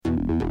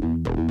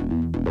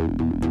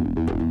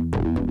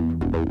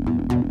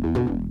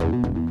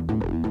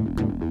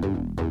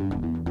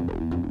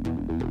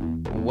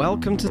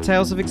Welcome to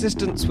Tales of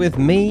Existence with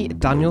me,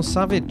 Daniel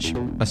Savage,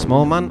 a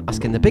small man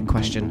asking the big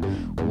question,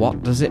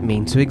 what does it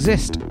mean to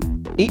exist?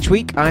 Each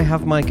week I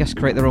have my guests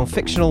create their own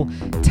fictional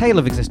tale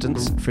of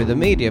existence through the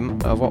medium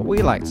of what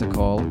we like to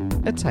call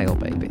a tale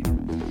baby.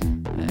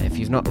 If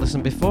you've not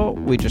listened before,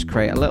 we just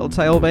create a little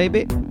tale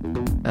baby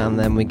and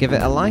then we give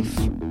it a life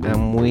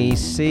and we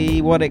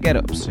see what it gets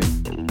up to.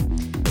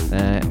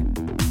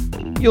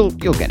 You'll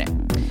get it.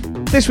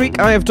 This week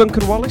I have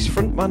Duncan Wallace,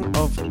 frontman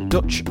of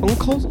Dutch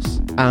Uncles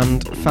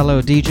and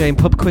fellow DJ and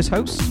pub quiz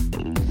host.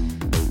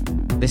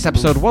 This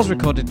episode was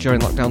recorded during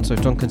lockdown, so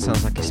if Duncan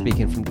sounds like he's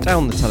speaking from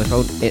down the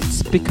telephone,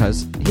 it's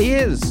because he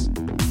is.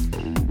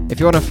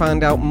 If you want to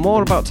find out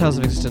more about Tales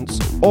of Existence,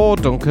 or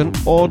Duncan,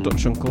 or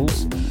Dutch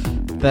Uncles,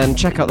 then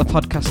check out the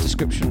podcast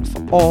description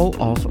for all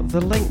of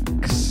the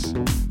links.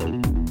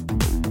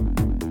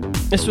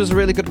 This was a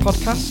really good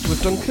podcast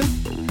with Duncan.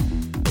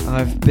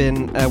 I've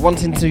been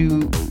wanting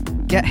to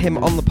get him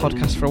on the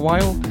podcast for a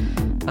while,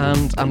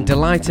 and I'm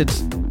delighted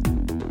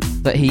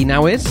that he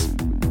now is.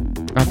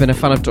 I've been a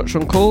fan of Dutch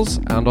Uncles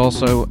and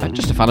also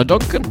just a fan of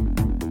Duncan,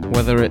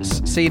 whether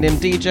it's seeing him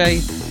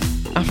DJ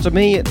after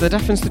me at the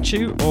Deaf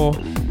Institute or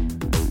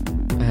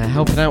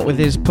helping out with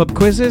his pub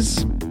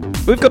quizzes.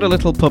 We've got a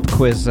little pub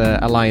quiz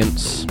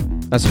alliance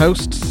as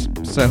hosts,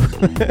 so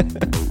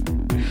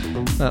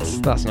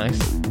that's nice.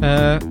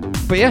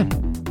 But yeah,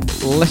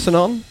 listen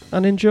on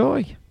and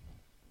enjoy.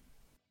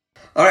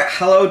 Alright,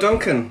 hello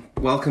Duncan.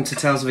 Welcome to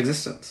Tales of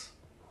Existence.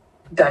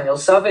 Daniel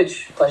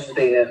Savage, pleasure to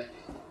be here.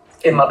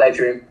 In my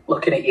bedroom,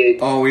 looking at you.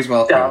 Always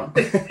welcome. Down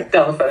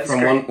the phone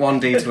From one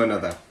D to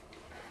another.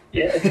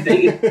 Yeah,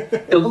 D.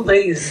 Double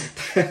Ds.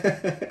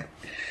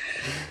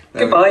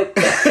 Goodbye.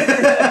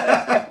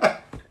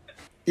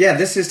 Yeah,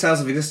 this is Tales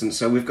of Existence,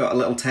 so we've got a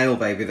little tail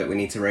baby that we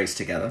need to raise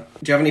together.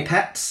 Do you have any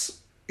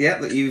pets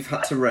yet that you've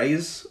had to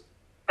raise?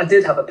 I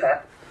did have a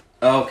pet.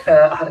 Okay.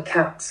 I had a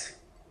cat.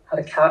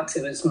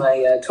 It was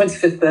my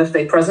 25th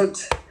birthday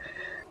present.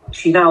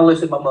 She now lives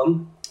with my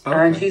mum,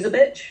 and she's a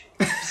bitch.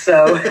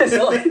 So that's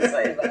all I can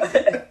say about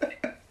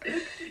it.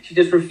 She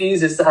just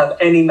refuses to have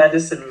any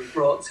medicine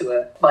brought to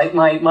her. Like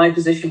my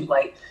position,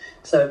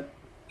 so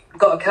I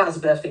got a cat as a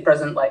birthday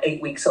present,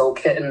 8 weeks old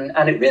kitten,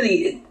 and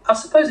I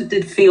suppose it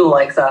did feel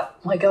like that.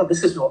 My God,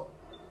 this is what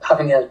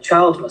having a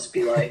child must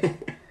be like.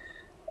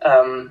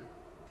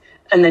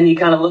 And then you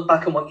kind of look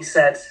back on what you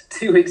said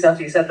 2 weeks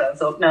after you said that and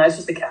thought, no, it's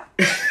just a cat.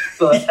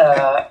 But,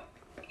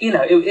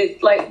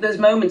 there's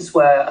moments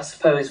where, I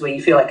suppose, where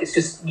you feel like it's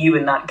just you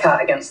and that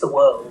cat against the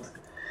world.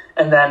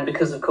 And then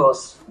because of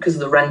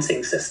the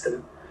renting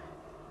system,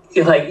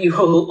 you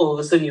all of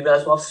a sudden you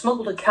realise, well, I've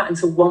smuggled a cat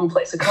into one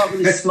place. I can't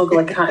really smuggle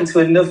a cat into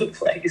another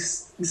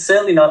place.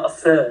 Certainly not a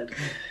third.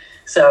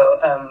 So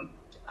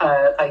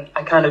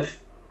I kind of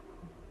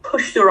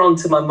pushed her on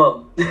to my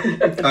mum.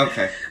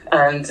 Okay.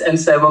 And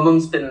so my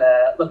mum's been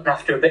looking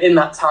after her, but in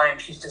that time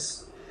she's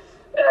just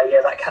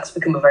that cat's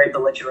become a very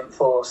belligerent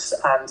force,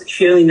 and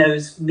she only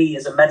knows me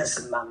as a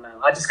medicine man now.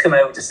 I just come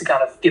over just to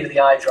kind of give her the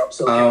eye drops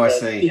or I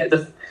see.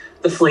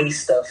 The flea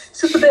stuff.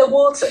 It's just a bit of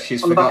water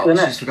on the back of the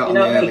neck. She's forgotten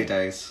the early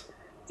days.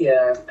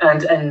 Yeah,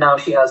 and now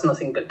she has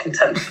nothing but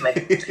contempt for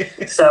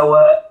me. So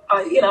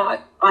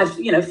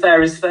I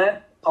fair is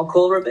fair. I'll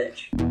call her a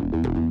bitch.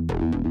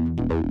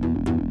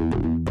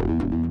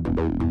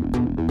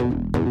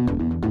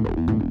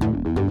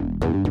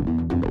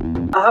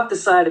 I have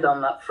decided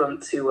on that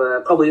front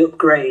to probably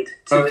upgrade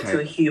to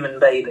a human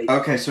baby.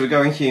 Okay, so we're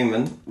going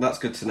human. That's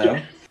good to know.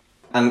 Yeah.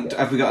 And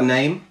have we got a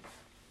name?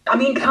 I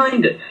mean,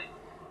 kind of.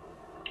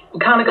 We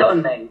kind of got a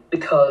name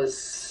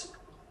because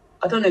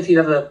I don't know if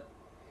you've ever...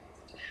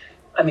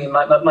 I mean,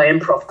 my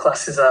improv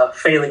classes are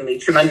failing me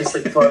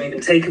tremendously before I've even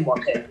taken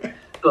one here.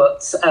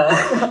 But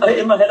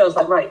in my head I was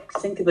like, right,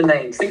 think of a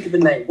name.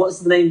 What's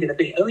the name going to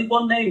be? Only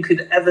one name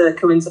could ever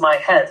come into my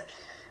head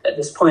at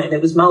this point, and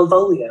it was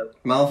Malvolio.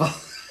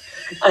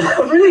 And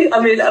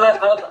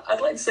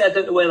I'd like to say I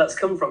don't know where that's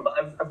come from, but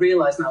I've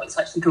realised now it's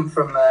actually come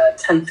from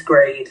 10th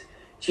grade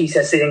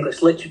GCSE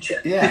English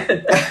literature. Yeah,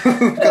 gone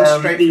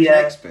straight from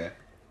Shakespeare.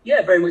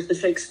 Yeah, very much the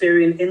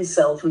Shakespearean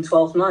incel from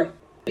Twelfth Night.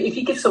 If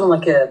you give someone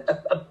like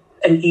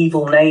an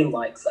evil name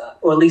like that,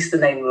 or at least the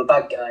name of a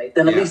bad guy,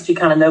 then at least you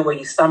kind of know where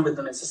you stand with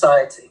them in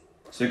society.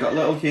 So you've got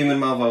little human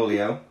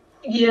Malvolio.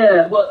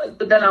 Yeah, well,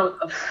 but then I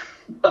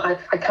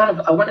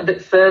went a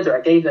bit further.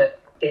 I gave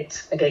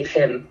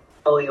him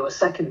Malvolio a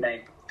second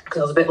name, because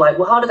I was a bit like,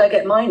 well, how did I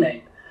get my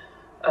name?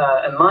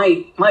 And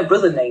my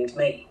brother named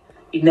me.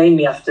 He named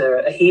me after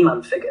a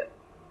He-Man figure,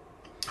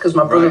 because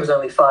my brother was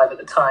only 5 at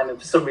the time, and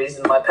for some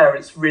reason my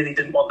parents really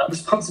didn't want that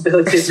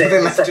responsibility. So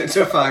they left it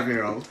to a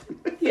 5-year-old.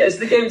 Yes,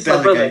 they gave it to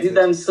my brother, who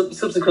then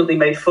subsequently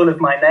made fun of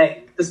my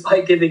name,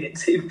 despite giving it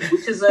to me,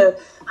 which is a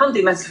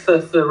handy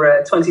metaphor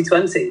for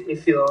 2020,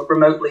 if you're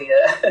remotely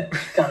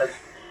kind of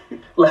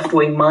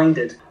left-wing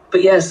minded.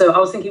 But yeah, so I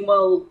was thinking,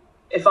 well,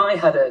 if I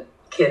had a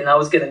kid and I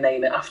was going to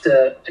name it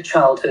after a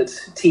childhood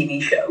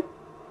TV show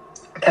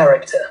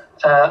character,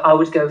 I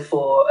would go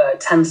for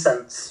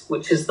Tencent,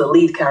 which is the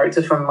lead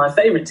character from my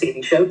favourite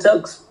TV show,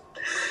 Tugs.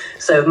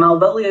 So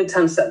Malvolio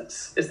 10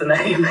 Cents is the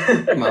name.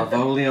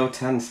 Malvolio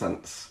 10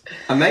 Cents.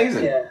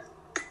 Amazing. Yeah.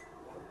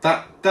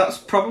 That's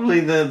probably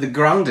the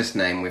grandest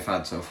name we've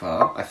had so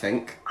far, I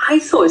think. I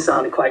thought it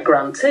sounded quite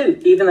grand too,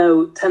 even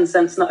though 10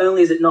 Cents, not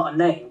only is it not a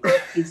name, but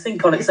you'd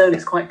think on its own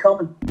it's quite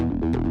common.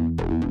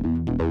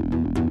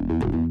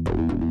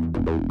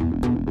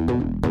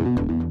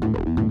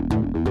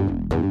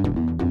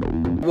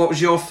 What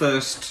was your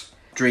first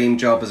dream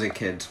job as a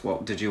kid?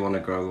 What did you want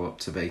to grow up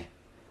to be?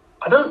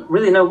 I don't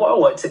really know what I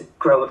wanted to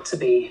grow up to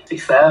be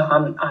fair.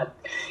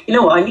 You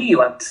know what, I knew you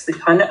had.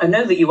 I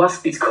know that you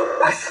asked these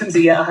questions,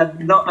 yet I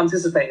had not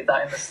anticipated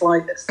that in the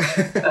slightest.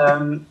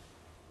 I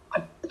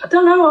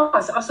don't know,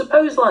 I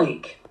suppose,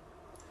 like,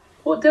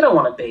 what did I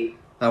want to be?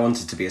 I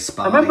wanted to be a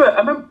spy. I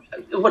remember,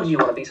 what did you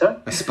want to be, sorry?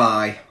 A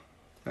spy.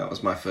 That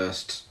was my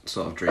first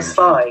sort of dream. A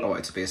spy? I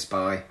wanted to be a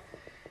spy.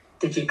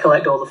 Did you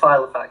collect all the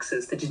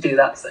filofaxes? Did you do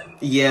that thing?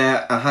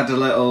 Yeah, I had a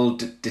little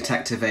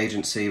detective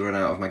agency run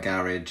out of my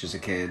garage as a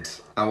kid.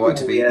 I wanted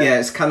to be... Yeah,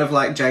 it's kind of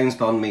like James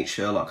Bond meets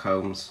Sherlock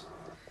Holmes.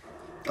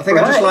 I think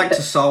I just like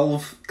to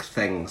solve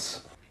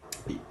things.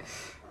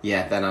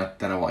 Yeah, then I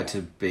wanted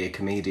to be a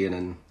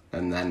comedian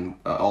and then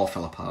it all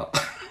fell apart.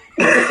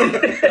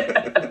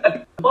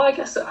 Well, I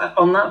guess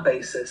on that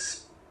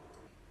basis,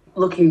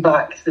 looking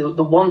back,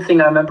 the one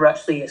thing I remember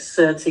actually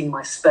asserting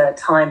my spare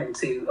time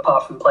into,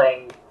 apart from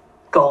playing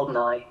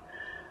GoldenEye,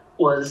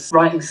 was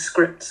writing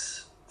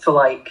scripts for,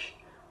 like,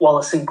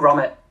 Wallace and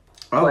Gromit.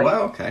 Oh, like,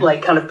 wow, okay.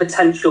 Like, kind of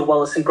potential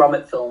Wallace and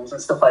Gromit films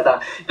and stuff like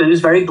that. But it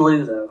was very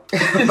blue, though.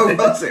 Oh,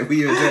 was it? Were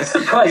you a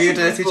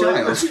dirty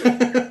child?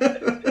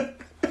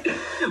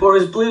 Or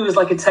as blue as,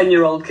 like, a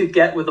 10-year-old could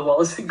get with a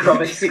Wallace and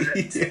Gromit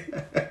script.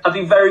 Yeah. I'd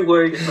be very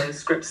worried if those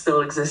scripts still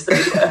existed.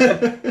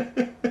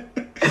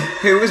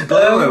 Who was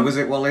bluer? Was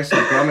it Wallace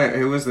or Gromit?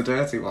 Who was the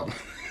dirty one?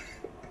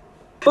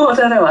 Oh, I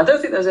don't know. I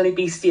don't think there was any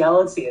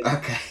bestiality in it.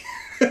 Okay.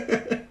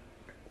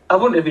 I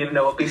wouldn't have even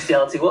known what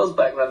bestiality was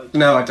back then.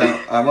 No, I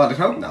don't. I would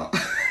hope not.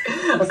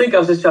 I think I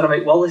was just trying to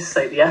make Wallace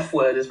say the F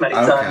word as many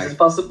times as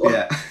possible.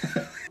 Yeah.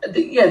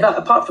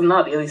 Apart from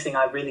that, the only thing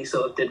I really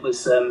sort of did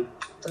was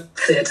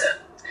theatre.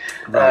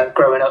 Right.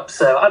 Growing up,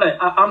 so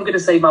I'm going to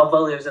say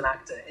Malvolio as an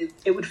actor.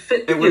 It would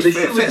fit. It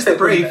fits the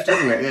brief,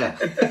 doesn't it?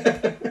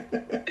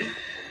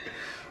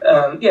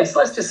 Yeah. Yes,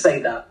 let's just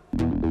say that.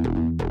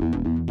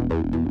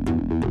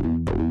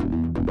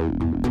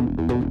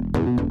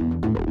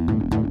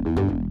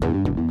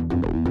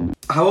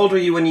 How old were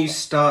you when you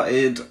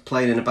started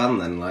playing in a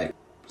band then? Like,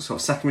 sort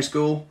of secondary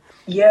school?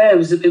 Yeah, it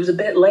was a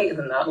bit later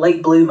than that.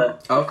 Late bloomer,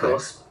 of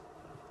course.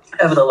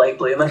 Ever the late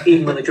bloomer,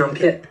 even with a drum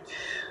kit.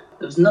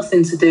 There was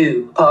nothing to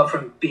do apart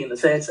from be in the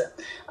theatre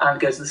and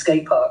go to the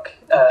skate park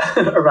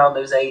around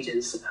those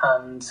ages.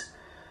 And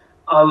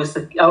I was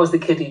the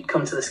kid who'd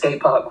come to the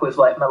skate park with,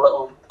 like, my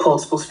little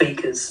portable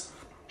speakers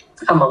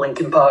and my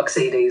Linkin Park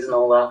CDs and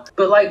all that.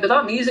 But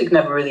that music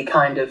never really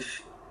kind of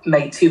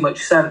made too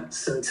much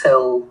sense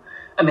until,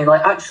 I mean,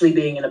 like, actually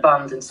being in a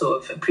band and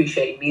sort of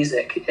appreciating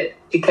music.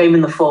 It came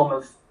in the form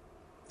of,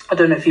 I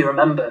don't know if you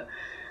remember,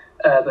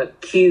 but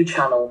Q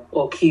Channel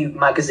or Q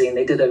Magazine,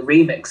 they did a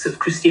remix of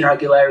Christina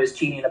Aguilera's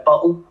Genie in a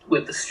Bottle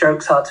with the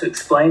Strokes' Hard to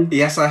Explain.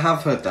 Yes, I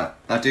have heard that.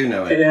 I do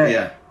know it,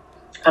 yeah.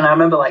 And I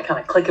remember, like, kind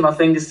of clicking my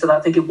fingers to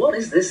that, thinking, what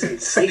is this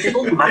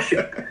insatiable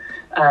mashup?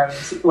 And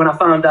when I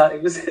found out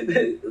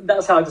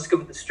that's how I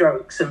discovered the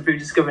Strokes, and through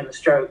discovering the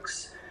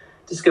Strokes,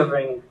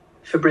 discovering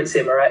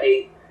Fabrizio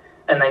Moretti,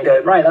 and then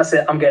going, right, that's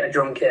it, I'm getting a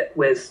drum kit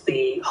with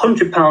the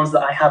 £100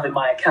 that I have in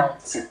my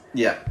account.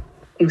 Yeah.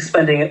 I'm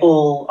spending it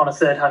all on a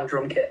third-hand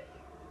drum kit.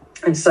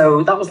 And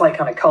so that was like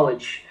kind of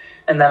college.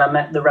 And then I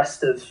met the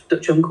rest of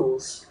Dutch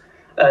Uncles.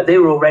 They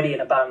were already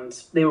in a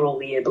band. They were all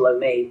the year below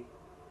me.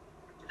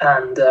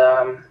 And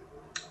I've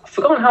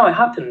forgotten how it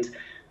happened.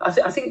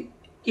 I think,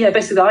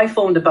 basically I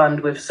formed a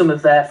band with some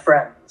of their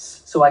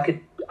friends. So I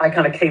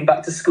kind of came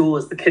back to school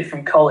as the kid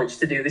from college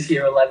to do this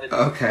year 11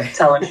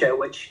 talent show,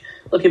 which,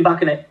 looking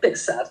back on it, a bit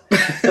sad.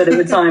 But at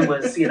the time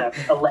was,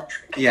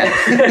 electric. Yeah.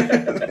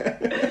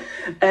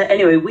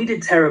 Anyway, we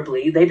did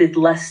terribly. They did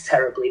less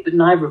terribly, but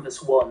neither of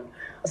us won.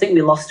 I think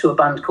we lost to a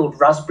band called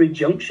Raspberry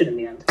Junction in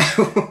the end.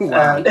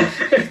 Wow.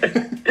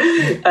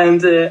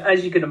 And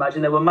as you can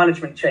imagine, there were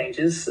management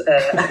changes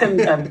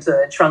and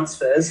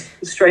transfers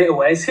straight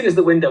away as soon as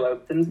the window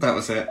opened. That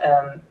was it.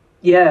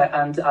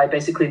 And I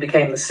basically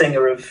became the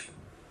singer of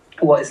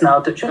what is now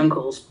Dutch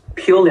Uncles,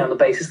 purely on the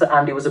basis that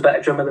Andy was a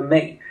better drummer than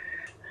me.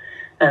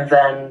 And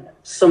then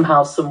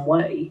somehow, some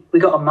way, we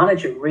got a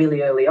manager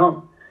really early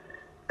on,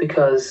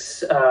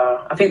 because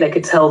I think they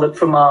could tell that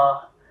from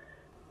our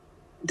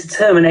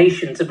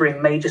determination to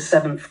bring major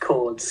seventh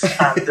chords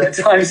and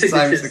time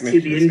signatures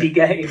to the indie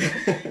game.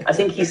 I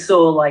think he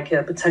saw like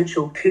a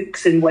potential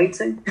kooks in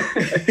waiting.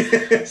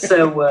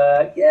 So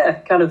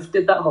kind of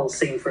did that whole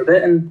scene for a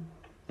bit, and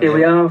here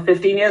we are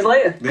 15 years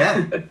later.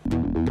 Yeah.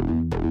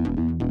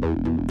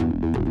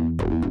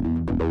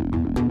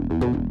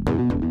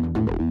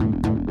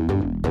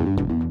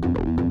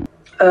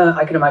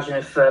 I can imagine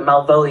if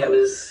Malvolio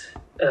was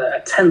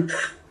a tenth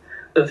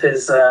of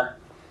his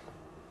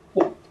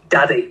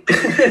daddy.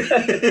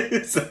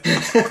 Is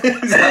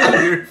that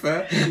how you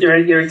refer?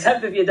 You're in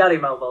temp with your daddy,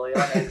 Mel Volley. I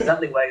know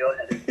exactly where you're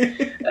headed.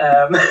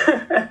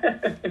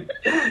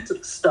 To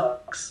the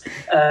stocks.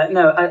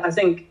 No, I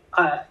think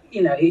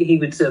he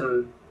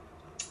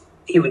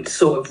would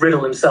sort of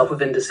riddle himself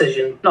with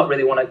indecision, not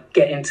really want to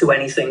get into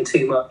anything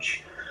too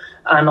much.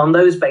 And on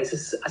those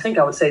bases, I think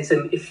I would say to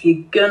him, if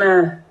you're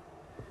gonna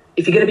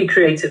be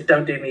creative,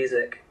 don't do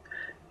music.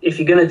 If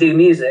you're gonna do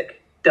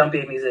music, don't be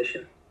a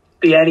musician.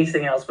 Be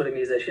anything else but a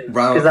musician.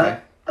 Because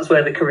that's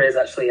where the career's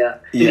actually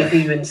at. Yeah. If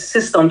you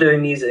insist on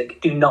doing music,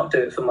 do not do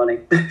it for money.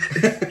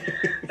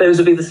 Those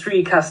would be the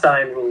 3 cast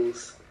iron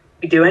rules.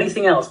 You do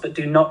anything else, but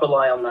do not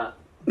rely on that.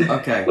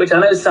 Okay. Which I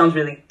know sounds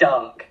really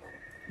dark.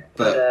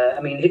 But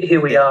I mean, here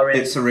we are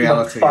in it's a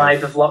reality,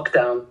 month 5 of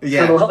lockdown.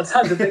 Yeah. So a lot of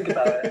time to think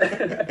about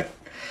it.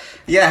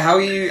 Yeah, how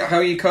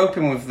are you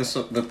coping with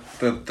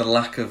the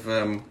lack of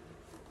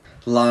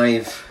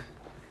live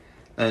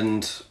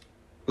and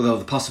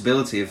the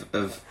possibility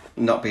of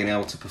not being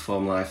able to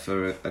perform live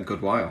for a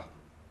good while?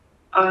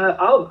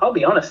 I'll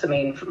be honest. I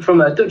mean,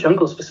 from a Dutch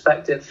Uncle's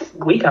perspective,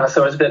 we kind of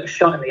saw it as a bit of a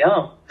shot in the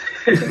arm.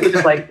 We're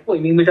just like, what,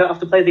 you mean we don't have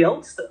to play the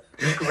old stuff?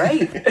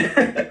 Great.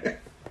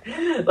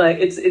 Like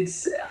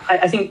it's.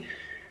 I think.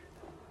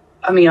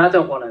 I mean, I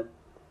don't want to.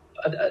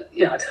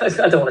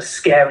 I don't want to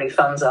scare any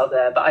fans out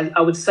there, but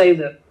I would say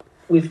that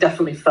we've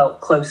definitely felt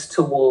close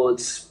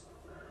towards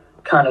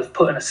kind of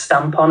putting a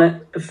stamp on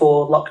it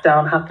before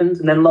lockdown happened,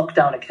 and then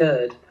lockdown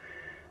occurred,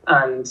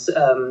 and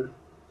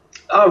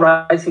our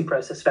writing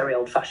process is very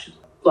old-fashioned.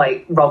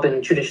 Like,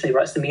 Robin traditionally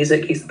writes the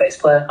music, he's the bass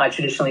player. I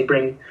traditionally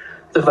bring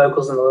the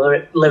vocals and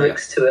the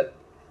lyrics to it.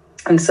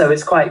 And so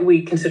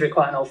we consider it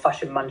quite an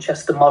old-fashioned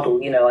Manchester model,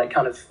 like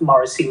kind of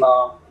Morrissey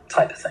Marr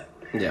type of thing.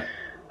 Yeah.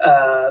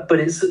 But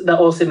that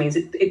also means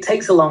it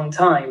takes a long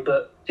time,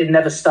 but it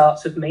never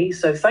starts with me.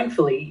 So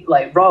thankfully,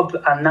 like Rob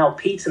and now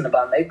Pete in the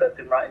band, they've both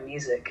been writing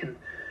music. And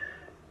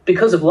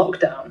because of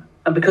lockdown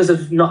and because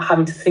of not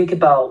having to think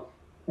about,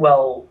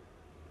 well,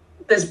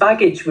 there's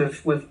baggage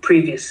with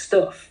previous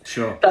stuff.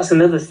 Sure. That's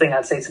another thing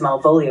I'd say to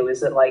Malvolio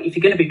is that, like, if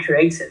you're going to be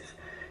creative,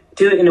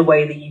 do it in a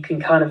way that you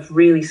can kind of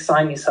really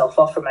sign yourself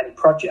off from any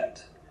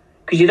project.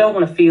 Because you don't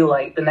want to feel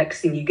like the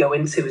next thing you go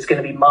into is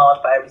going to be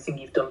marred by everything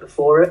you've done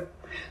before it.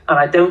 And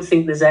I don't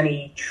think there's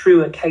any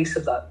truer case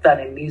of that than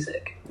in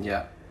music.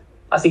 Yeah.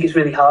 I think it's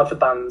really hard for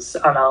bands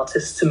and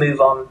artists to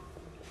move on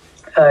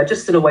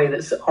just in a way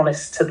that's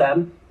honest to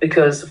them.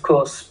 Because, of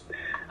course,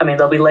 I mean,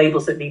 there'll be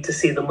labels that need to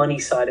see the money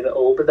side of it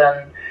all, but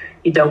then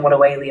you don't want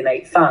to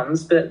alienate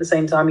fans. But at the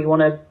same time, you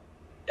want to...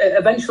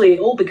 Eventually, it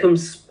all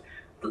becomes...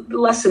 The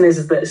lesson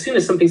is that as soon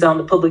as something's out in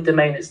the public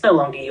domain, it's no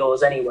longer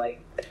yours anyway.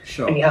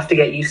 Sure. And you have to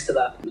get used to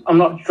that. I'm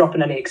not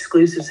dropping any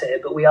exclusives here,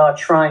 but we are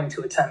trying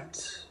to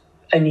attempt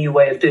a new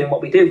way of doing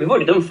what we do. We've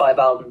already done 5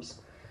 albums.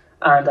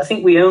 And I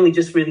think we only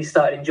just really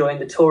started enjoying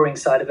the touring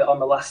side of it on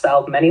the last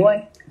album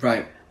anyway.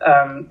 Right.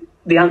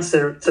 The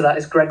answer to that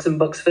is Greggs and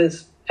Bucks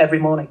Fizz every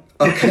morning.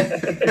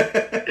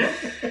 Okay.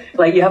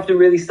 Like, you have to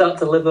really start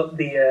to live up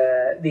the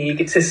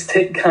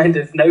egotistic kind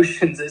of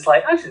notions. It's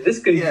like, actually, this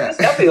can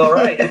be all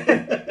right.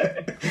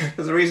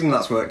 There's a reason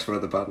that's worked for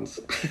other bands.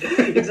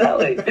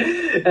 Exactly.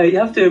 You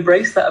have to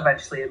embrace that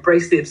eventually,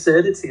 embrace the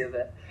absurdity of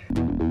it.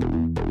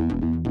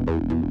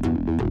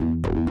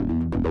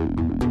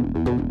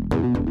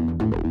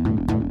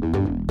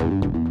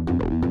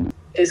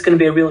 It's going to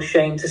be a real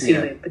shame to see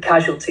the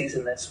casualties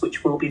in this,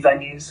 which will be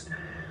venues.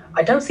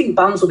 I don't think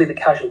bands will be the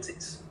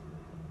casualties.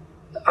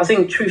 I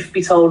think, truth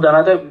be told, and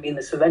I don't mean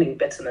this with any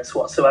bitterness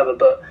whatsoever,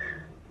 but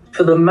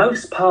for the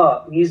most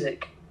part,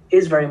 music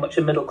is very much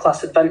a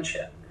middle-class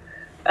adventure.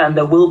 And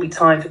there will be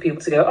time for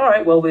people to go, all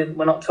right, well,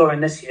 we're not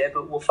touring this year,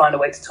 but we'll find a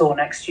way to tour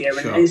next year.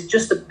 Sure. And it's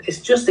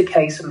just a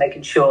case of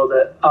making sure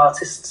that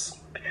artists,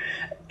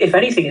 if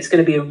anything, it's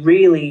going to be a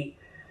really,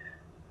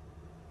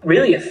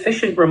 really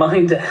efficient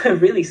reminder, a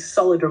really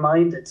solid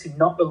reminder to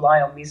not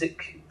rely on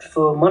music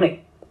for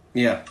money.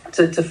 Yeah.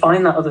 To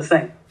find that other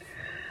thing.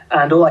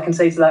 And all I can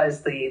say to that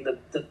is the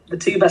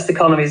 2 best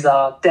economies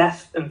are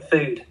death and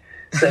food.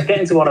 So get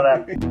into one of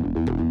them.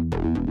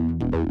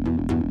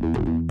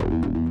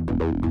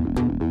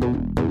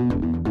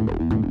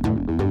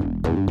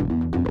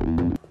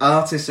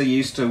 Artists are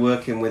used to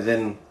working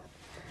within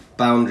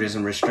boundaries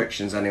and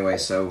restrictions anyway,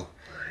 so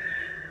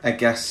I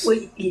guess... Well,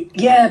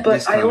 yeah,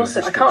 but I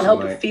can't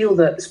help but feel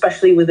that,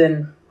 especially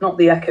within, not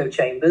the echo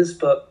chambers,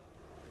 but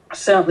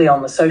certainly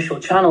on the social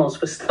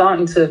channels, we're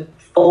starting to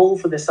fall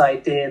for this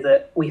idea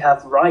that we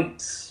have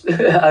rights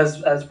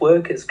as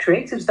workers.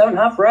 Creatives don't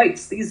have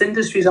rights. These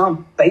industries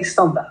aren't based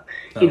on that.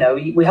 Oh. You know,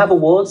 we have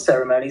award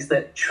ceremonies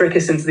that trick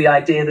us into the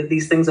idea that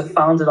these things are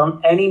founded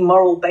on any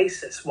moral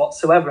basis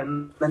whatsoever,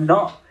 and they're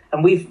not.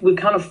 And we've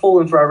kind of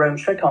fallen for our own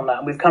trick on that,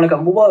 and we've kind of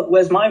gone, well,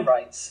 where's my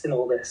rights in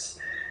all this?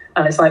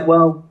 And it's like,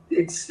 well,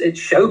 it's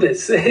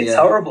showbiz. It's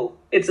horrible.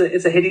 It's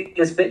a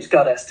hideous bitch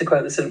goddess, to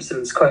quote The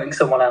Simpsons, quoting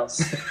someone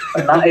else,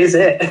 and that is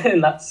it.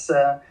 And that's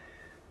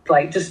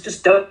like,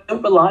 just don't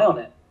rely on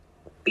it.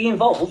 Be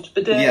involved,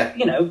 but do it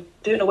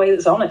in a way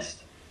that's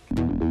honest.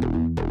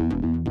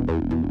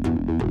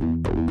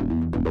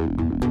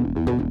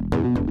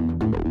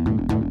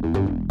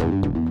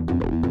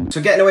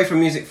 So getting away from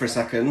music for a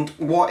second,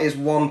 what is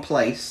one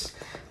place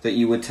that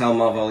you would tell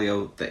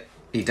Malvolio that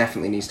he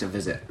definitely needs to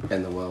visit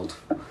in the world?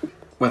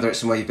 Whether it's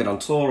somewhere you've been on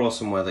tour or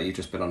somewhere that you've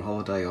just been on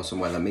holiday or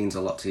somewhere that means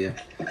a lot to you.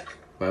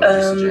 Where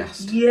would you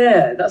suggest?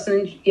 Yeah, that's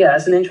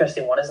an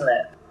interesting one, isn't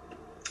it?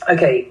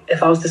 Okay,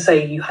 if I was to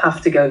say you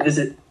have to go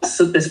visit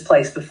this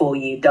place before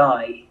you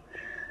die,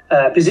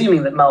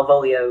 presuming that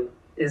Malvolio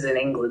is in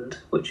England,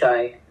 which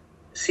I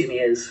assume he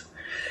is.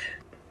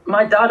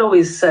 My dad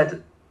always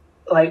said,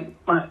 like,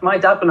 my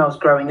dad when I was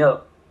growing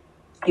up,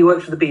 he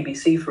worked for the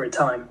BBC for a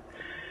time,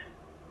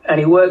 and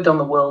he worked on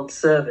the World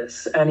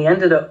Service, and he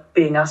ended up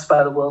being asked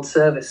by the World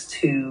Service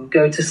to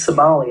go to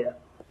Somalia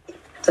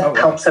to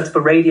help set up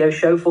a radio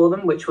show for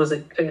them, which was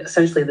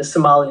essentially the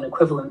Somalian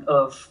equivalent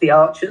of The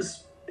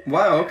Archers.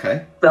 Wow,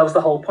 okay. That was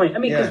the whole point. I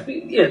mean,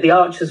 because The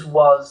Archers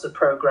was a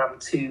program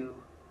to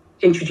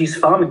introduce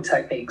farming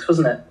techniques,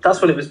 wasn't it?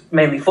 That's what it was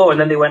mainly for. And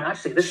then they went,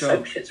 actually, this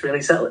soap shit's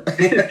really selling.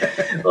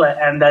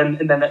 and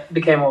then it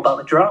became all about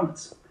the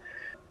dramas.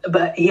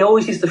 But he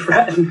always used to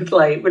threaten,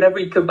 like, whenever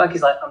he'd come back,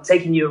 he's like, "I'm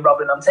taking you,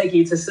 Robin. I'm taking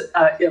you to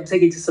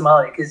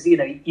Somalia because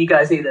you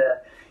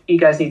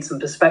guys need some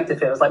perspective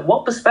here." I was like,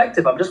 "What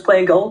perspective? I'm just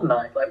playing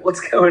GoldenEye. Like,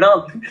 what's going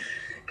on?"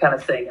 kind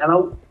of thing.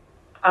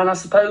 And I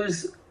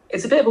suppose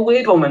it's a bit of a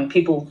weird one when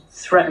people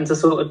threaten to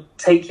sort of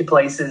take you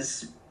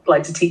places,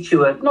 like to teach you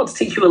not to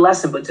teach you a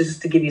lesson, but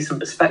just to give you some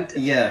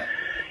perspective. Yeah.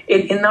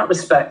 In that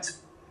respect,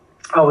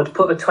 I would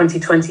put a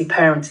 2020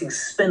 parenting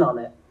spin on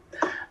it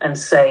and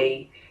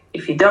say,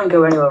 if you don't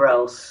go anywhere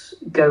else,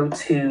 go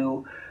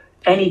to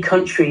any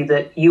country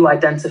that you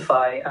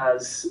identify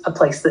as a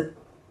place that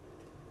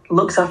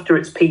looks after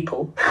its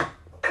people.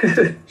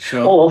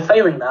 Sure. Or,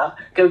 failing that,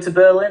 go to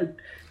Berlin,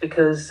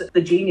 because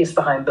the genius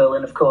behind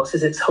Berlin, of course,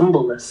 is its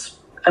humbleness.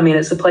 I mean,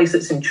 it's a place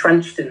that's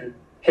entrenched in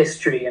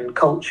history and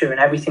culture and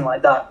everything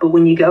like that. But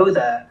when you go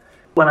there,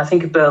 when I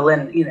think of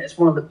Berlin, it's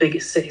one of the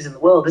biggest cities in the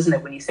world, isn't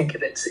it, when you think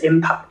of its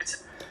impact?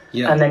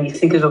 Yeah. And then you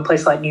think of a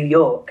place like New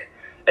York,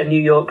 and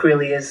New York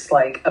really is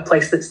like a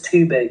place that's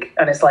too big,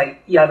 and it's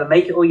like you either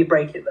make it or you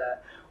break it there.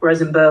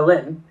 Whereas in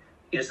Berlin,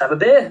 you just have a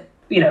beer.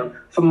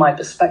 From my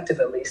perspective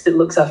at least, it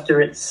looks after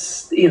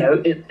its,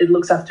 it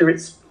looks after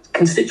its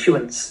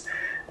constituents.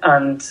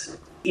 And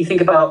you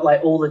think about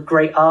like all the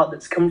great art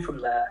that's come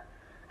from there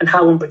and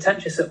how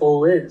unpretentious it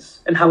all is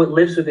and how it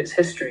lives with its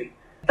history.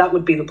 That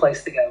would be the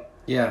place to go.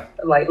 Yeah.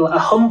 Like a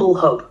humble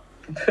hub.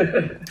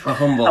 A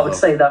humble I would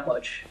say that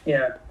much,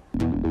 yeah.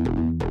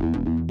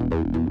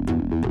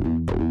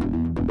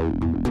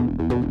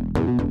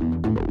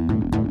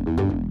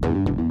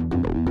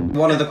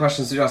 One of the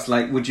questions to ask,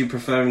 like, would you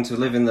prefer him to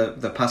live in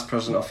the past,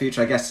 present or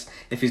future? I guess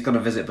if he's going to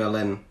visit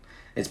Berlin,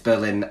 it's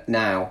Berlin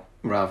now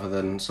rather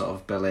than sort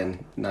of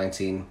Berlin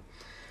 19...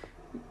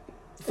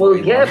 Well,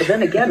 yeah, but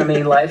then again, I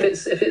mean, like,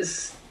 if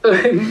it's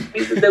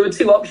there were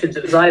two options.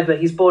 It was either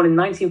he's born in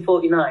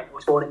 1949 or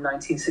he's born in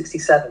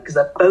 1967, because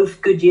they're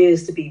both good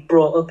years to be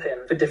brought up in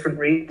for different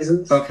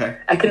reasons. Okay.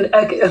 I can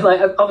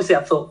like, obviously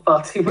I've thought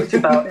far too much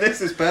about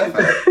this is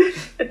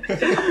perfect.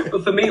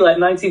 But for me, like,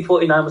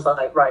 1949 was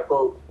like, right,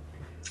 well,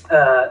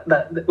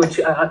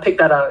 which I picked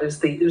that out. It was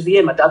the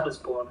year my dad was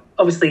born.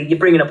 Obviously, you're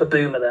bringing up a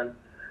boomer then,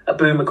 a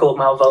boomer called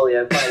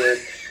Malvolio, by the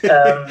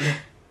way.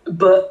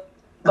 But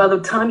by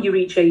the time you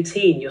reach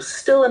 18, you're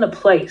still in a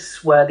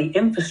place where the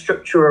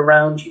infrastructure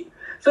around you,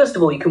 first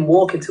of all, you can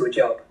walk into a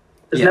job.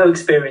 There's no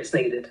experience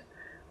needed.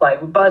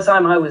 Like, by the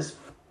time I was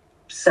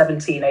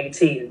 17,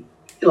 18,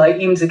 like,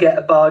 even to get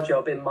a bar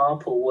job in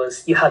Marple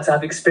you had to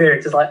have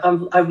experience. It's like,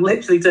 I've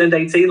literally turned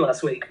 18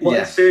 last week. What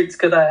experience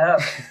could I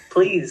have?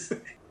 Please.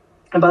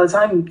 And by the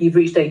time you've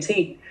reached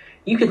 18,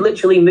 you could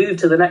literally move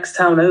to the next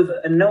town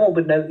over and no one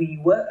would know who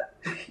you were.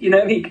 You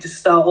could just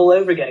start all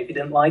over again if you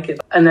didn't like it.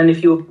 And then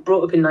if you were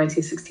brought up in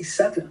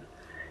 1967,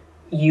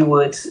 you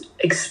would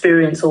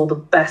experience all the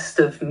best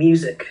of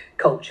music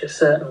culture,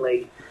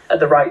 certainly, at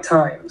the right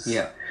times.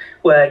 Yeah.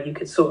 Where you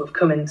could sort of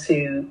come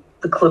into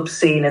the club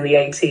scene in the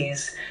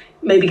 80s,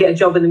 maybe get a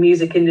job in the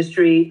music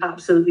industry,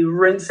 absolutely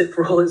rinse it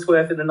for all it's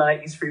worth in the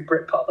 90s through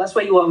Britpop. That's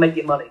where you want to make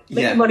your money.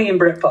 Make your money in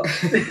Britpop.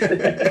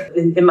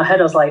 in my head,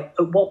 I was like,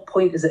 at what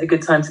point is it a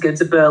good time to go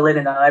to Berlin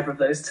in either of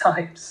those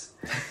times?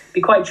 It'd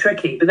be quite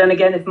tricky. But then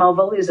again, if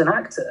Malvolio is an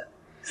actor,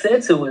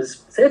 theatre was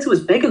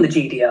big in the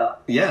GDR.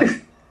 Yeah,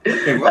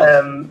 it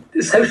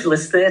was.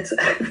 Socialist theatre.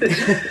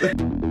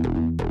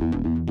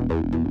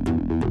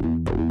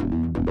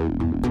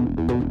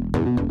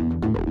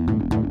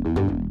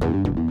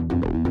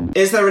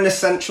 Is there an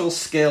essential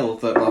skill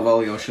that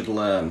Malvolio should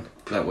learn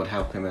that would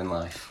help him in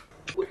life?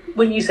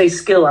 When you say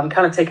skill, I'm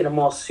kind of taking a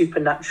more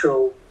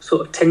supernatural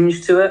sort of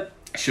tinge to it.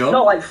 Sure.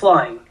 Not like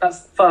flying.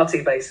 That's far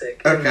too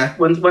basic. Okay.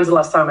 When's the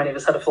last time any of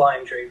us had a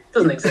flying dream?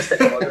 Doesn't exist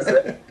anymore, does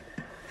it?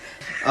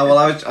 Oh, well,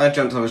 I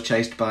dreamt I was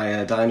chased by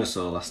a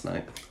dinosaur last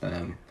night.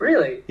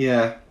 Really?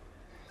 Yeah.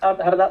 How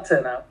did that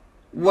turn out?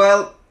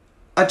 Well,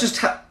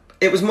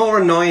 it was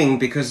more annoying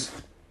because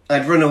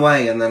I'd run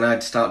away and then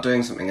I'd start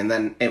doing something and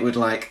then it would,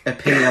 like,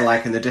 appear,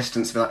 like, in the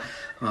distance, be like,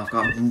 oh, I've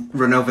got to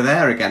run over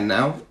there again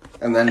now.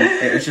 And then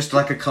it was just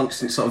like a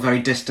constant sort of very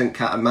distant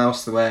cat and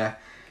mouse where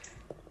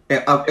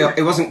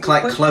It wasn't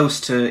like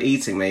close to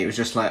eating me. It was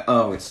just like,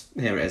 oh,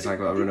 here it is. I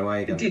got to run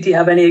away again. Did you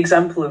have any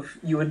example of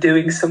you were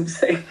doing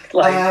something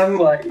like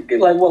back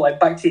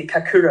to your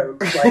Kakuro?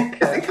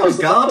 Like, I think I was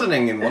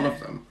gardening in one of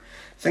them.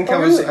 I think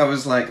I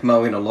was like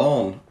mowing a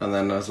lawn, and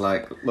then I was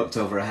like looked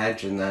over a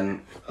hedge, and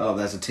then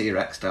there's a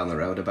T-Rex down the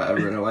road. I better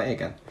run away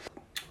again.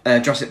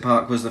 Jurassic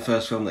Park was the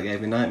first film that gave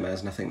me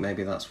nightmares, and I think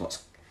maybe that's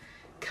what's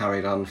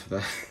carried on for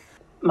the.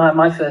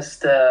 My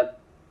first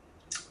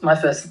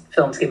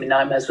film to give me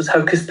nightmares was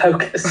Hocus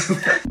Pocus.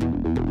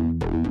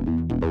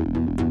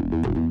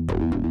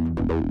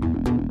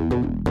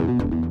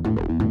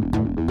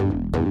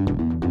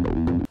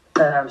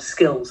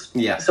 Skills.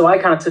 Yeah. So I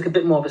kind of took a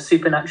bit more of a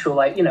supernatural,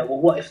 like,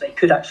 what if they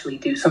could actually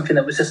do something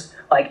that was just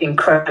like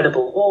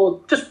incredible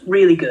or just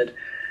really good,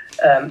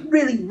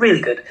 really,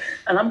 really good.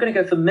 And I'm going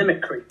to go for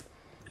mimicry.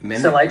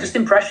 So like just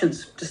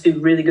impressions, just do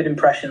really good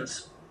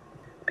impressions,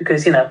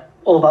 because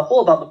all about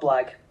the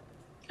blag.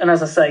 And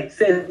as I say,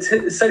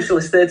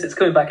 socialist theatre is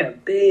coming back in a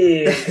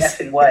big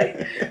effing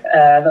way.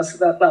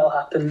 That'll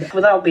happen.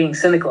 Without being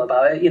cynical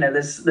about it,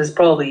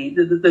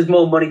 there's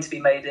more money to be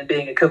made in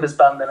being a covers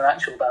band than an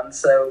actual band.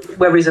 So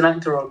whether he's an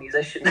actor or a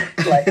musician,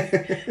 like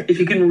if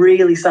you can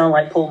really sound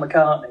like Paul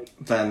McCartney,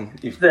 then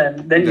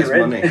you're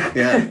in. Money.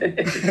 Yeah.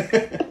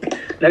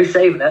 No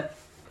saving it.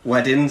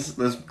 Weddings,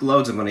 there's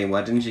loads of money in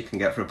weddings you can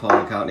get for a Paul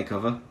McCartney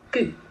cover.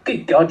 Good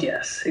God,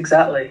 yes,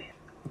 exactly.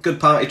 Good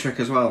party trick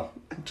as well.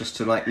 Just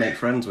to like make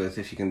friends with,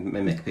 if you can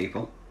mimic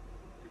people.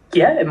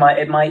 Yeah, it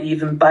might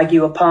even bag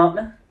you a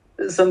partner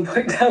at some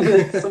point down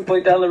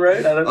the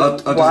road. I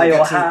don't know why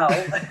or how.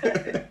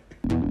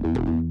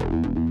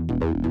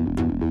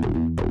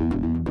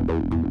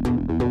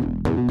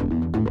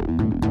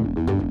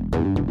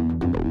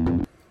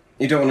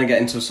 You don't want to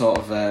get into a sort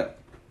of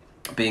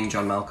being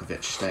John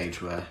Malkovich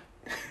stage where.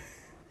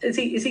 Is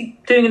he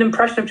doing an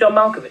impression of John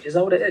Malkovich? Is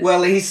that what it is?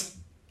 Well,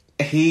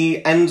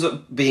 he ends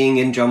up being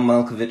in John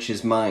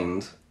Malkovich's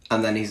mind,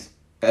 and then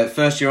at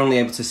first you're only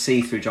able to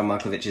see through John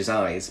Malkovich's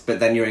eyes, but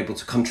then you're able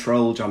to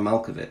control John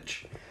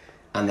Malkovich,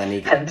 and then he...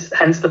 Hence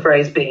the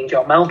phrase being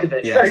John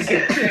Malkovich. Yes.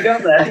 Very good, you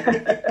got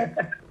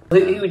there.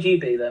 Who would you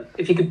be then,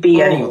 if you could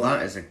be anyone?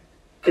 That is a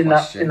in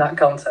that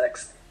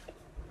context?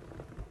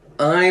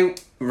 I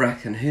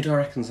reckon, who do I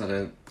reckon's had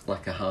a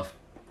half...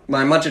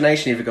 My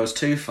imagination either goes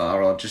too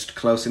far or just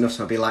close enough,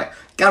 so I'd be like,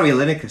 Gary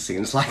Lineker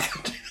seems like...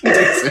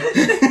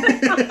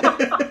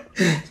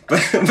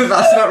 but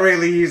that's not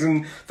really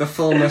using the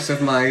fullness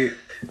of my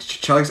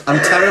choice. I'm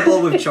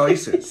terrible with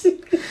choices.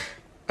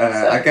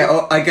 I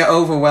get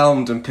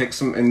overwhelmed and pick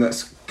something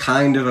that's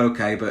kind of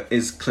okay, but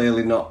is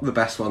clearly not the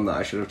best one that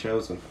I should have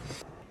chosen.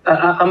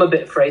 I'm a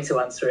bit afraid to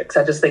answer it, because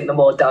I just think the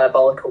more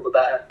diabolical, the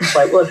better. It's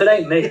like, well, if it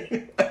ain't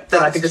me,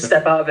 then I can just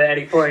step out of it at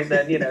any point.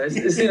 Then,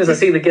 as soon as I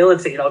see the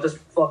guillotine, I'll just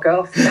fuck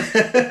off.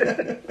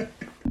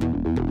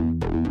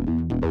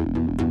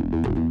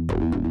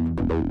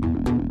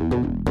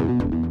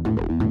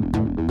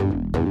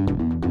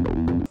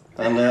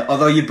 And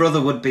although your brother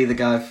would be the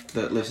guy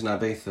that lives in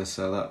Ibiza,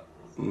 so that...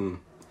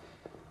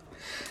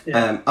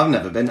 Yeah. I've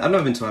never been to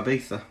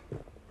Ibiza.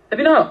 Have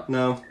you not?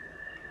 No.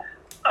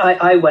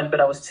 I went,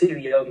 but I was too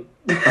young.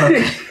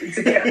 Okay.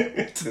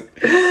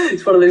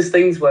 It's one of those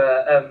things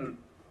where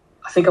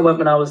I think I went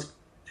when I was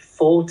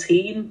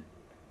 14.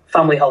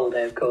 Family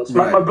holiday, of course.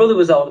 Right. My brother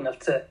was old enough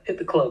to hit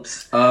the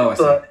clubs. Oh, I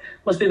see. But it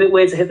must be a bit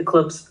weird to hit the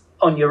clubs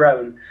on your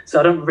own. So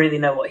I don't really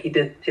know what he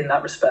did in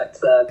that respect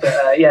there.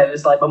 But it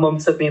was like my mum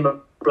took me and my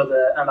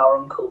brother and our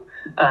uncle.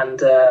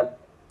 And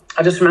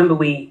I just remember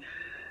we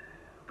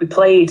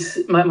played...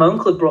 My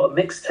uncle had brought a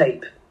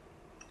mixtape.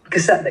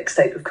 Cassette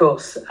mixtape, of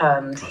course,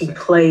 and we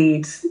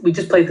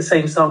just played the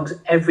same songs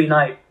every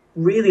night,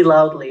 really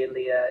loudly in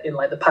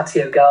the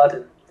patio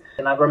garden.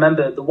 And I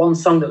remember the one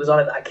song that was on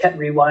it that I kept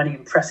rewinding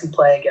and pressing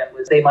play again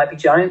was They Might Be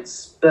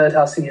Giants,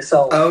 Birdhouse in Your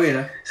Soul. Oh,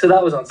 yeah. So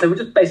that was on. So we're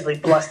just basically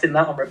blasting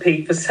that on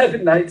repeat for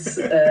 7 nights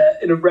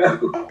in a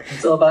row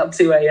until about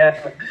 2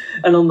 a.m.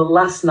 And on the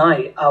last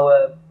night,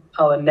 our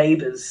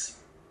neighbours,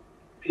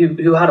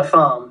 who had a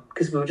farm,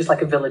 because we were just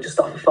like a village just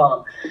off a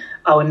farm,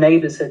 our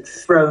neighbours had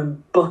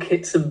thrown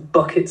buckets and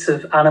buckets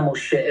of animal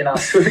shit in our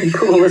swimming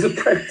pool as a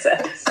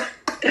protest.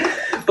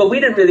 But we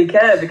didn't really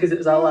care because it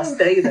was our last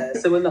day there.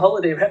 So when the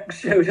holiday rep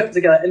showed up to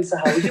go, and so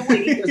how was your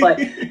week? It was like,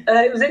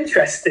 it was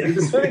interesting.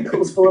 The swimming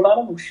pool's full of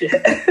animal shit.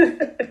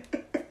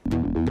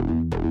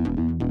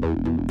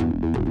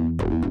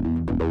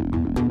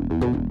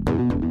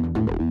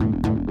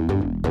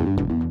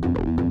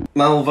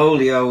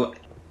 Malvolio,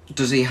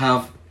 does he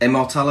have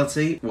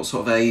immortality? What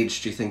sort of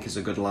age do you think is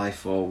a good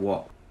life, or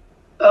what?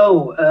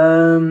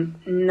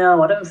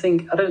 No, I don't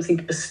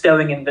think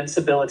bestowing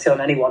invincibility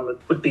on anyone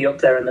would be up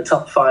there in the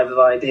top 5 of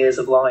ideas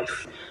of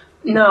life.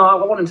 No, I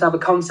want him to have a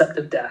concept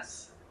of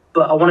death,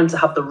 but I want him to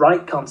have the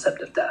right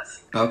concept of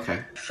death.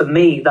 Okay. For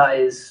me, that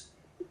is,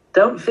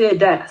 don't fear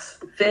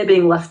death, fear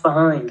being left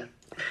behind.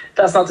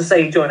 That's not to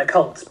say join a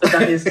cult, but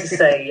that is to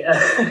say,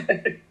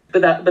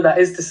 but that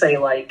is to say,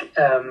 like,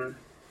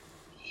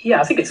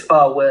 I think it's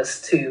far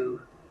worse to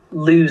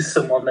lose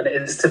someone than it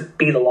is to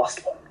be the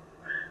lost one.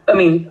 I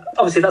mean,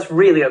 obviously that's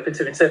really open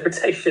to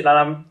interpretation, and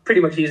I'm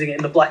pretty much using it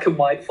in the black and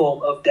white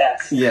form of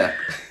death. Yeah.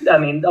 I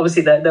mean,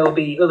 obviously there will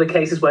be other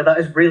cases where that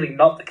is really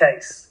not the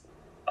case.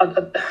 I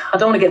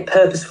don't want to get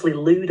purposefully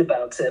lewd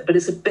about it, but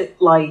it's a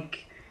bit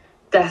like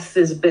death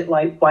is a bit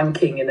like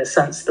wanking in a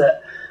sense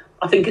that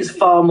I think it's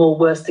far more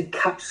worse to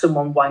catch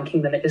someone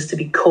wanking than it is to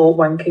be caught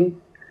wanking.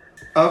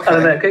 Okay. I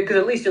don't know, because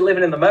at least you're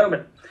living in the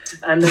moment.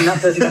 And then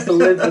that person has to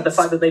live with the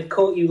fact that they've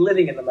caught you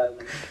living in the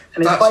moment. And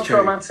it's That's quite true.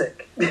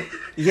 traumatic.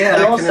 Yeah,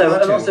 and I can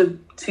imagine. also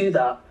to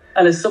that,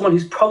 and as someone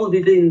who's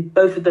probably been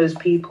both of those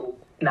people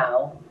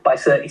now by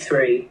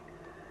 33,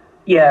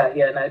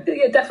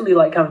 definitely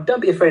like kind of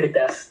don't be afraid of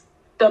death.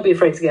 Don't be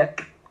afraid to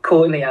get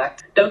caught in the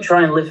act. Don't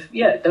try and live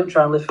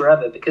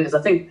forever, because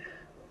I think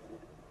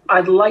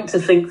I'd like to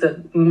think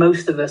that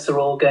most of us are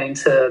all going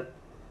to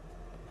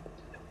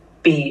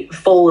be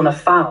fallen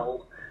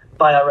afoul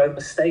by our own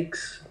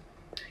mistakes.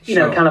 You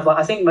know, Sure. kind of like,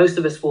 I think most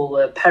of us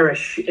will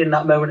perish in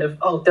that moment of,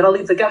 oh, did I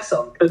leave the gas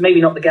on? But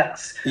maybe not the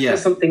gas. Yeah. But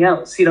something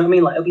else. You know what I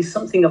mean? Like, it'll be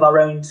something of our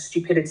own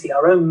stupidity,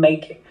 our own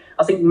making.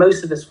 I think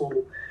most of us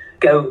will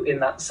go in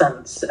that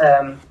sense.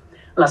 And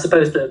I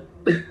suppose the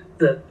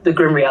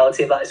grim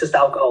reality of that is just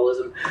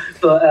alcoholism.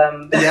 But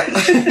Yeah.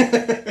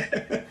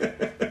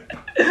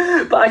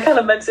 but I kind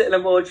of meant it in a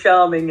more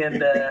charming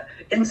and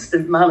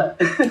instant manner.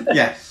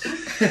 Yes.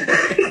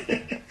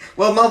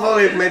 Well,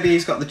 Malvolio, maybe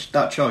he's got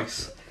that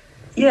choice.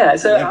 Yeah,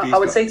 so Maybe I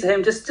would say to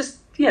him,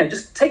 just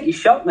take your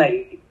shot,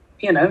 mate.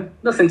 You know,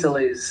 nothing to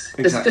lose.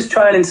 Exactly. Just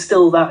try and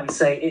instill that and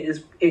say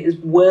it is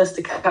worse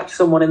to catch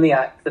someone in the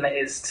act than it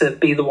is to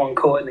be the one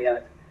caught in the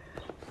act.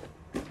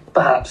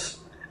 Perhaps.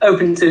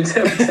 Open to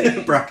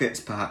interpretation. Brackets,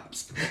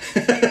 perhaps.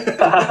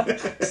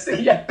 Perhaps.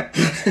 Yeah.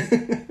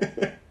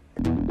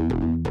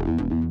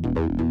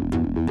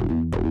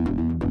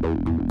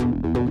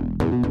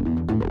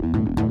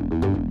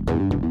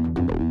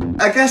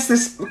 I guess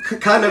this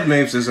kind of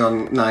moves us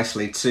on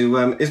nicely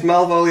to, is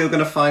Malvolio going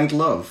to find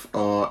love,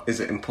 or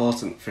is it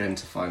important for him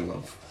to find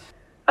love?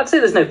 I'd say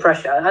there's no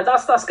pressure.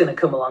 That's going to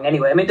come along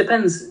anyway. I mean, it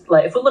depends.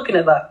 Like, if we're looking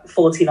at that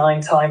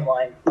 49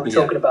 timeline we're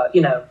talking about,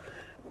 you know,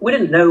 we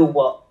didn't know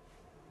what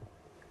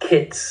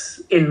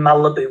kids in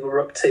Malibu were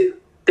up to,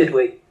 did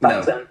we,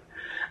 back then?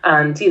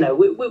 And, you know,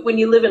 when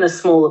you live in a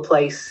smaller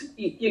place,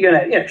 you're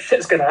going to, you know,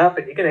 shit's going to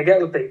happen. You're going to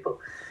get with people.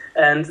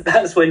 And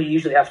that's when you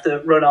usually have to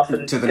run off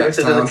and To the go next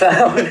to the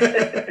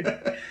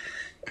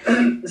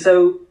town.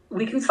 So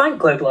we can thank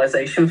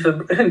globalization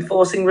for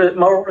enforcing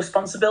moral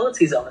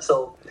responsibilities on us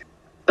all.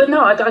 But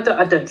no, I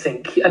don't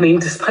think. I mean,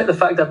 despite the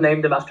fact I've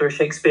named him after a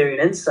Shakespearean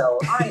incel,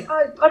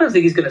 I don't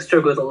think he's going to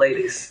struggle with the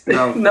ladies.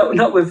 No.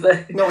 not with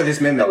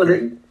his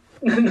mimicry.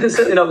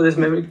 Certainly not with his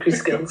mimicry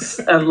skills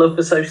and love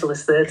for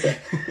socialist theatre.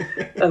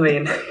 I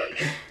mean,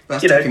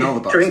 That's you know, ticking all the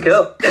boxes. drink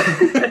up.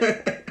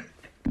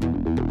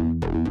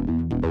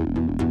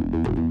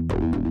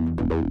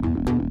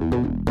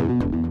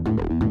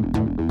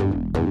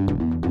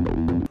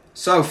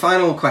 So,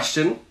 final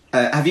question.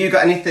 Have you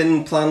got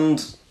anything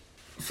planned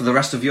for the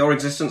rest of your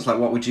existence? Like,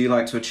 what would you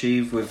like to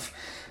achieve with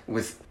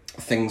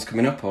things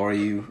coming up? Or are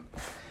you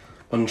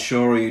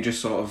unsure, or are you just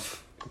sort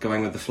of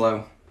going with the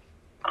flow?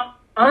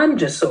 I'm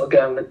just sort of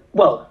going with,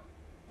 well,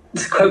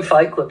 to quote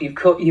Fight Club, you've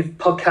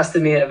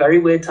podcasted me at a very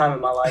weird time in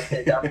my life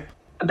here, Dan.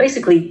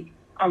 Basically,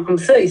 I'm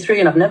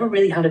 33 and I've never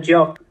really had a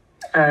job.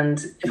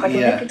 And if I can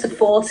make it to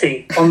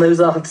 40 on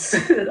those odds,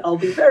 I'll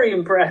be very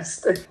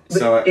impressed.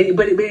 But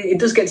it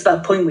does get to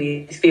that point where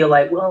you feel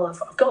like, well,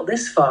 I've got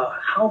this far.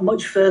 How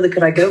much further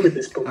could I go with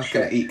this bullshit?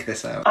 I'm going to eke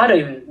this out. I don't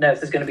even know if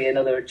there's going to be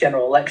another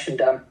general election,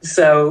 Dan.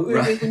 So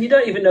when you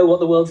don't even know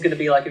what the world's going to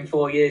be like in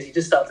 4 years, you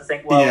just start to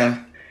think,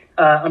 well,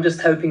 I'm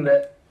just hoping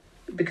that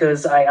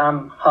because I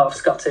am half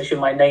Scottish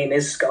and my name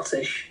is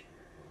Scottish,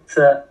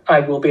 that I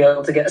will be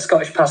able to get a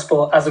Scottish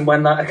passport as and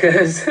when that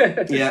occurs.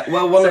 Yeah,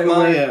 well, one of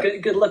my...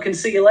 good luck and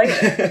see you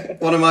later.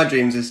 One of my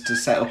dreams is to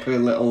set up a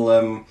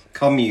little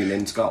commune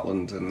in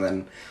Scotland and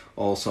then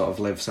all sort of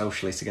live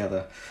socially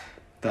together.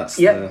 That's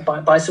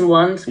buy some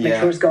land, make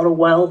sure it's got a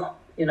well,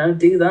 you know,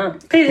 do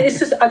that. It's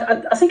just,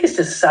 I think it's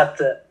just sad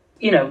that,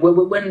 you know,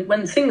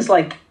 when things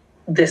like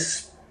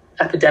this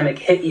epidemic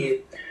hit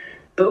you,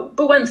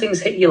 but when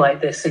things hit you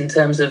like this in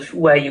terms of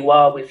where you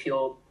are with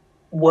your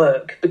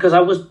work, because I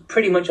was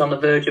pretty much on the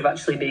verge of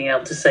actually being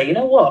able to say, you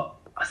know what,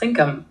 I think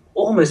I'm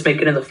almost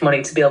making enough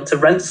money to be able to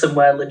rent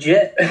somewhere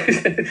legit.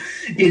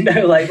 You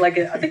know, like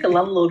I think a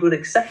landlord would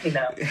accept me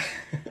now.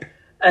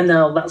 And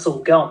now that's all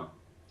gone.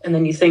 And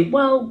then you think,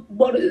 well,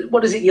 what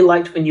is it you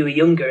liked when you were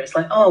younger? It's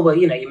like, oh, well,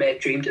 you know, you may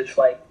have dreamed of,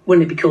 like,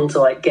 wouldn't it be cool to,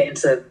 like, get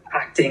into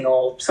acting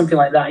or something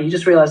like that? And you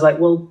just realise, like,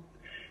 well,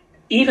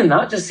 even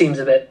that just seems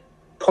a bit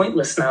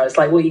pointless now. It's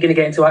like, well, you're going to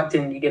get into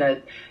acting,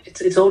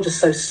 it's all just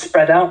so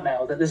spread out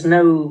now that there's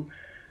no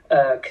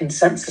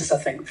consensus, I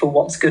think, for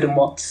what's good and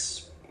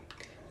what's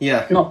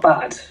not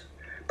bad,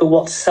 but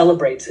what's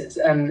celebrated.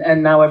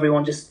 And now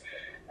everyone just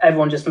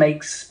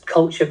makes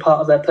culture part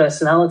of their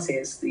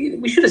personality.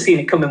 We should have seen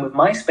it coming with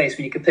MySpace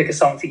when you could pick a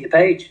song for your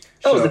page.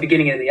 That was the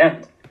beginning and the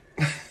end,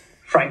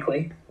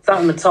 frankly.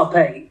 That in the top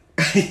 8.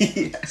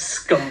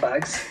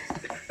 Scumbags.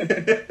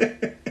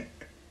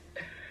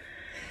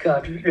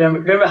 God,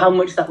 remember how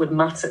much that would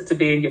matter to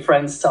be in your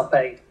friend's top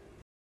 8?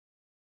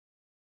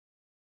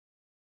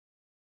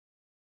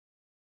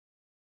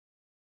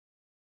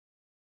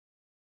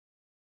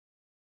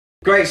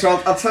 Great,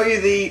 so I'll tell you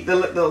the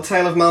little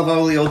tale of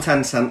Malvolio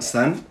 10 cents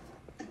then.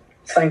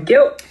 Thank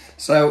you.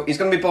 So he's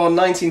going to be born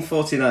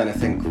 1949, I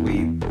think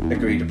we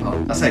agreed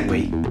upon. I say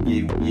we,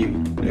 you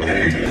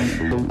agreed.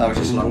 I was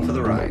just along for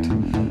the ride.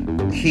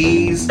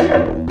 He's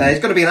going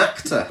to be an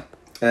actor,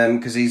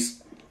 because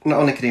he's not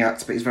only can he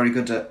act, but he's very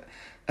good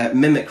at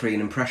mimicry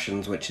and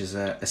impressions, which is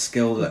a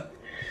skill that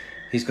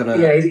he's going to.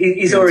 Yeah,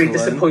 he's already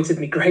disappointed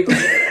me greatly.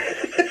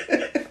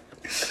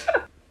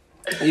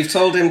 You've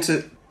told him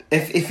to,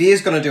 if he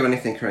is going to do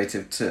anything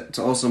creative,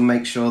 to also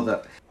make sure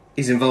that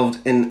he's involved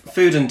in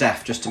food and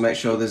death, just to make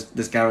sure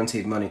there's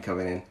guaranteed money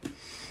coming in.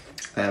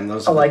 I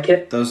like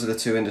it. Those are the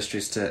two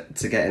industries to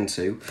get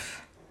into.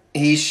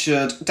 He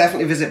should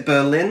definitely visit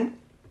Berlin.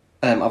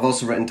 I've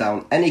also written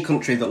down any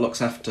country that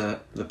looks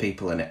after the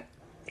people in it.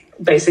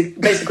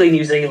 Basically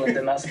New Zealand,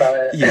 and that's about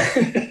it.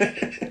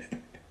 Yeah.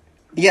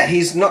 Yeah,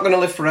 he's not going to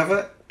live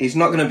forever. He's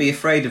not going to be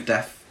afraid of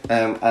death.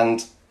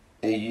 And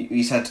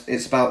he said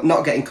it's about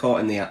not getting caught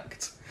in the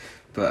act,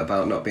 but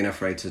about not being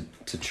afraid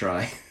to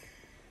try.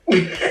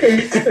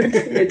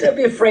 Don't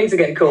be afraid to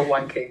get caught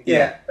wanking.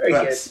 Yeah, very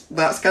good.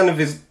 That's kind of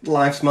his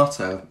life's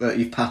motto that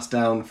you've passed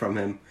down from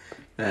him.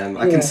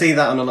 I can see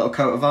that on a little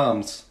coat of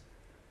arms.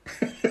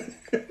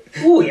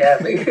 Oh yeah,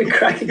 big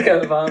cracking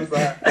coat of arms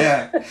there.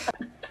 Yeah.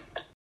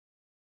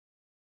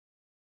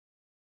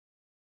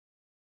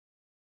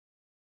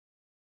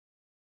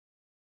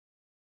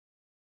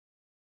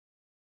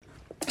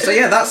 So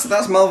yeah, that's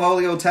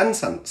Malvolio 10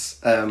 cents.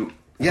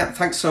 Yeah,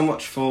 thanks so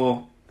much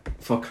for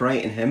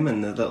creating him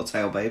and the little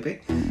tail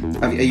baby.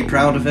 Are you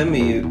proud of him?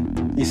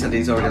 You said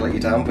he's already let you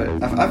down, but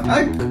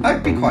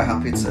I'd be quite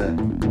happy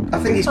to. I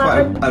think he's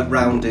quite a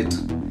rounded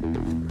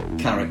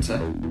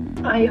character.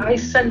 I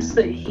sense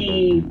that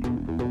he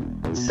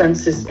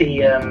senses the.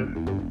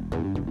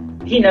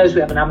 He knows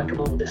we have an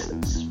amicable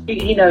distance.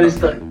 He knows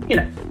that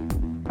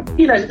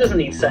He knows it doesn't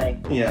need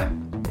saying. Yeah,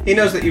 he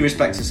knows that you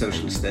respect his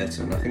social status,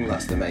 and I think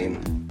that's the main.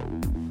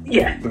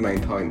 Yeah. The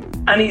main point.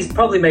 And he's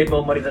probably made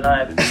more money than I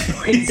have at this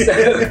point, so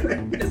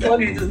as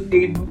long as he doesn't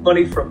need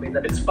money from me,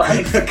 then it's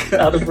fine.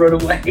 I'll just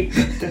run away.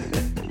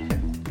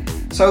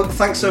 So,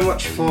 thanks so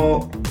much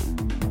for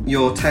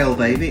your tail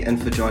baby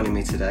and for joining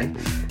me today.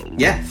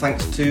 Yeah,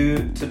 thanks to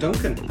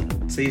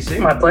Duncan. See you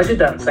soon. My pleasure,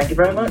 Dan. Thank you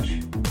very much.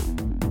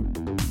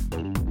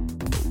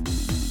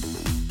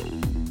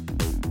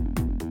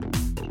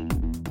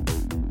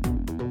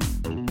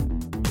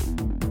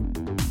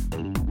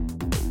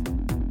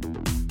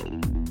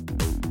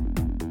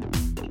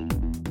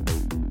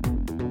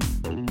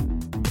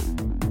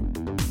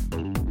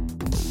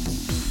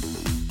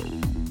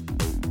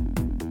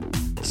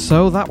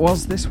 So that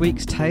was this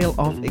week's Tale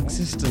of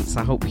Existence.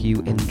 I hope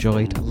you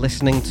enjoyed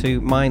listening to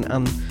mine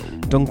and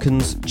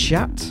Duncan's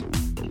chat.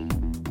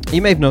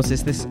 You may have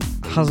noticed this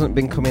hasn't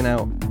been coming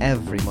out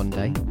every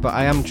Monday, but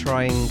I am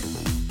trying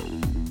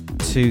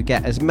to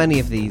get as many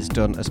of these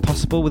done as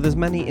possible with as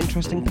many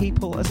interesting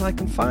people as I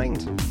can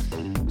find.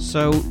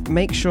 So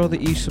make sure that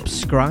you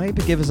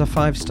subscribe, give us a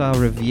 5-star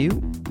review,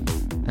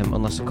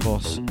 unless of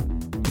course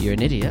you're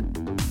an idiot,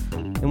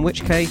 in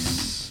which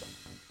case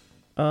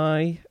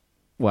I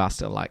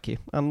still like you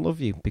and love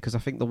you, because I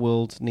think the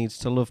world needs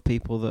to love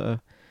people that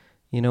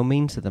are,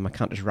 mean to them. I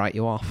can't just write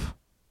you off.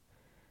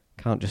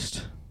 Can't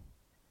just,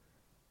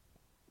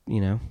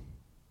 yeah.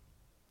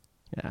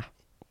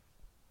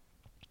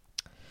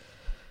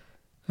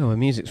 Oh, my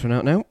music's run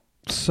out now.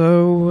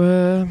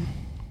 So,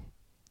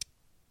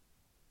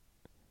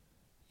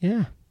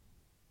 yeah.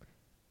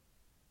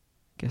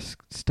 Guess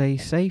stay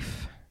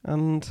safe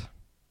and...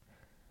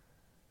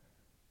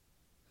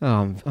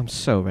 Oh, I'm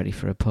so ready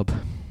for a pub.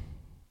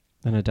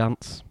 And a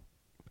dance.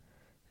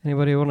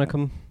 Anybody want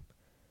to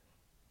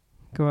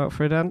go out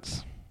for a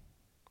dance?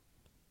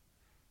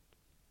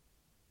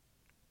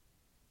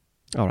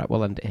 Alright,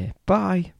 we'll end it here. Bye!